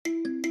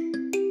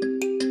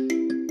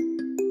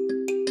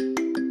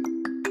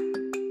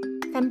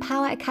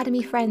Power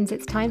Academy friends,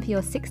 it's time for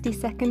your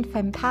 60-second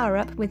Fem Power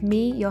Up with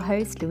me, your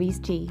host, Louise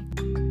G.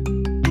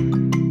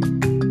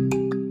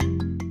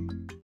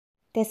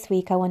 This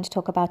week I want to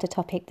talk about a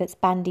topic that's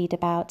bandied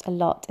about a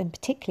lot, and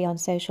particularly on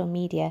social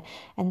media,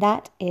 and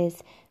that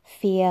is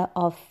fear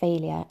of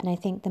failure. And I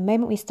think the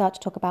moment we start to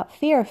talk about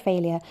fear of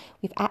failure,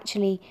 we've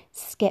actually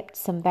skipped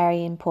some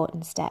very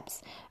important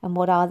steps. And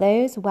what are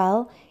those?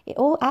 Well, it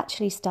all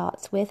actually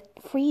starts with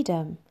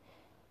freedom.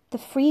 The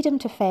freedom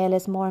to fail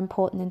is more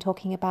important than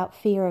talking about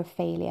fear of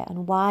failure.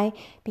 And why?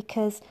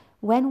 Because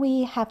when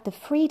we have the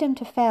freedom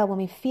to fail, when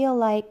we feel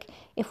like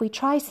if we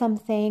try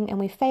something and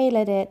we fail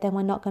at it, then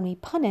we're not going to be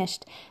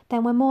punished,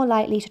 then we're more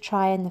likely to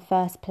try in the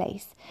first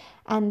place.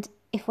 And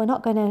if we're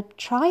not going to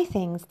try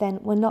things, then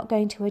we're not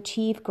going to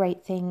achieve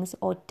great things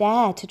or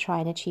dare to try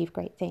and achieve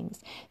great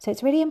things. So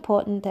it's really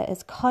important that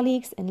as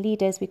colleagues and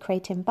leaders, we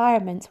create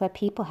environments where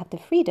people have the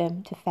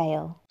freedom to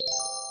fail.